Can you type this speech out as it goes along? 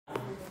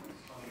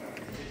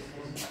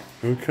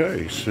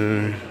Okay,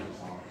 so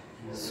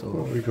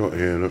what have we got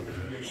here? Look,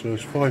 so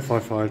it's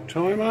 555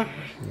 timer.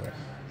 Yeah.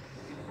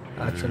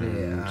 Actually,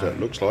 That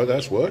looks like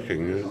that's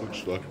working. It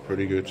looks like a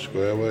pretty good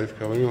square wave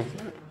coming off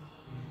that.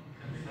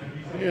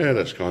 Yeah,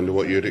 that's kind of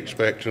what you'd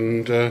expect,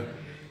 and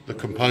the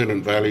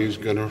component value is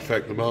going to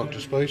affect the mark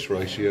to space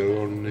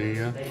ratio on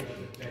the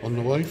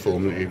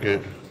waveform that you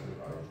get.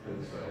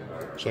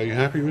 So you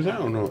happy with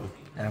that or not?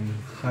 I'm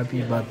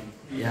happy, but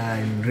yeah,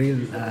 in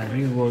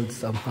real world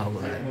somehow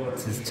it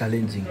is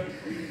challenging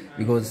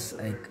because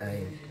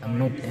I'm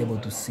not able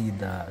to see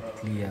the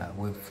clear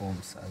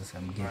waveforms as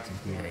I'm getting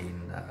here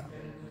in the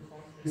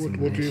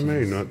What do you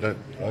mean?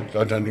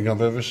 I don't think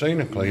I've ever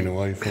seen a cleaner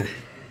waveform.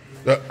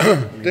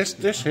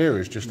 This here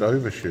is just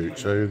overshoot,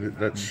 so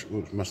that's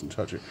mustn't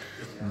touch it.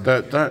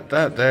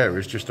 That there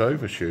is just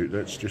overshoot.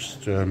 That's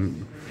just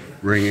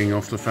ringing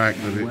off the fact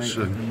that it's.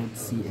 I cannot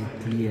see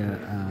a clear.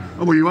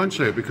 Oh well, you won't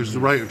see it because the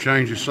rate of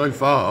change is so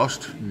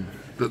fast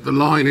that the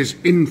line is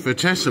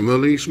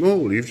infinitesimally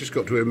small. You've just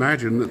got to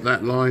imagine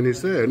that line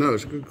is there. No,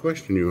 it's a good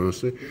question you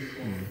asked there.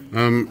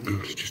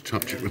 Let's just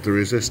touch it with the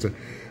resistor.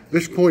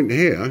 This point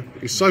here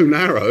is so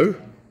narrow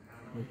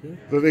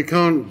that it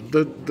can't.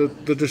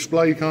 The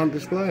display can't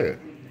display it.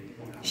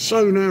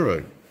 So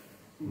narrow.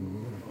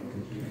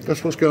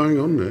 That's what's going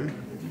on there.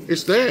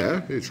 It's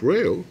there. It's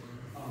real.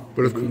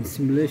 But in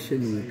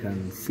simulation you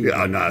can see.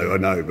 Yeah, I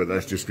know, but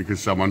that's just because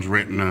someone's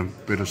written a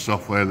bit of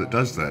software that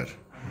does that.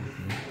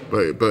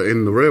 But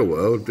in the real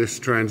world, this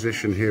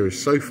transition here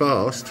is so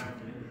fast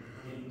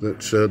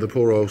that the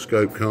poor old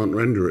scope can't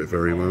render it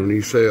very well, and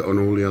you see it on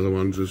all the other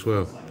ones as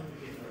well.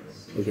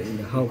 Okay, and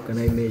how can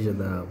I measure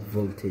the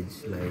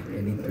voltage? Like, I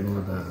need to know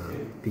the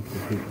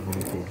peak-to-peak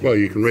voltage. Well,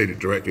 you can read it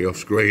directly off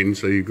screen.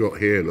 So you've got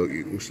here, look,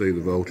 you can see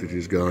the voltage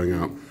is going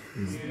up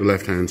the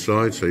left-hand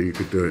side, so you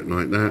could do it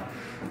like that.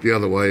 The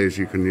other way is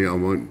you can, I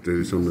won't do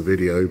this on the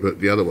video, but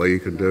the other way you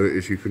can do it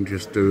is you can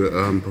just do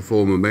it,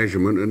 perform a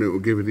measurement, and it will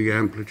give you the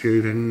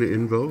amplitude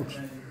in volts.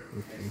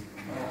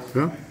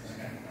 Okay.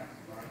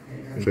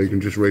 Yeah? So you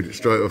can just read it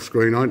straight off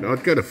screen.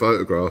 I'd get a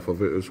photograph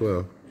of it as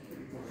well.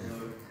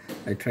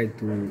 I tried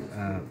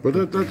to...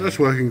 But that's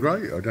working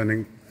great. I don't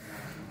think...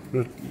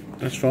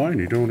 That's fine.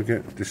 You don't want to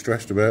get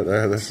distressed about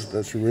that.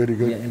 That's really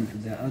good. Yeah, and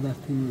the other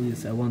thing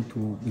is I want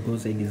to,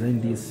 because I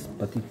designed this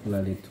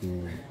particularly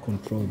to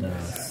control the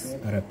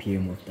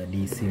RPM of the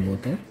DC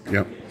motor.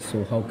 Yep.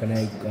 So how can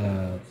I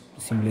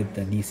simulate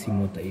the DC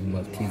motor in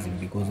multism,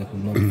 because I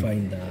could not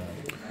find the...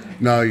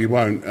 No, you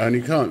won't, and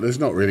you can't. There's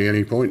not really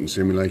any point in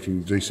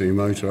simulating the DC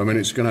motor. I mean,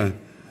 it's going to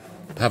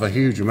have a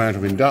huge amount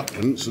of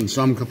inductance and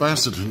some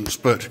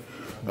capacitance, but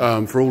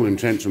for all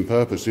intents and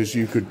purposes,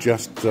 you could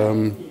just...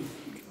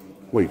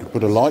 well, you could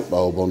put a light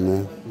bulb on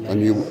there,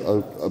 and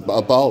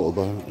a bulb,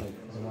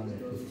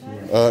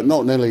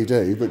 not an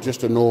LED, but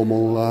just a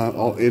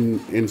normal,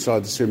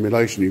 inside the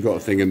simulation, you've got a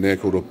thing in there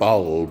called a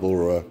bulb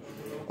or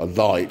a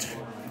light,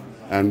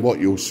 and what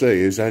you'll see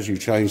is as you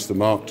change the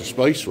mark to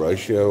space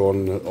ratio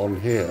on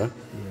here,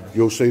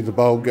 you'll see the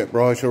bulb get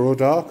brighter or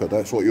darker.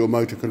 That's what your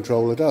motor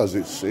controller does.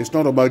 It's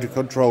not a motor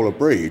controller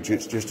bridge,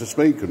 it's just a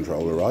speed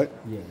controller, right?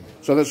 Yeah.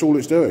 So that's all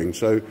it's doing.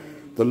 So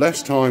the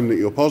less time that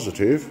you're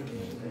positive,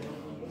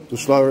 the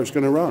slower it's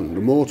going to run.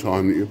 The more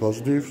time that you're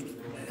positive,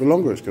 the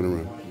longer it's going to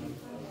run.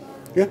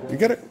 Yeah, you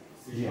get it?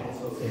 Yeah.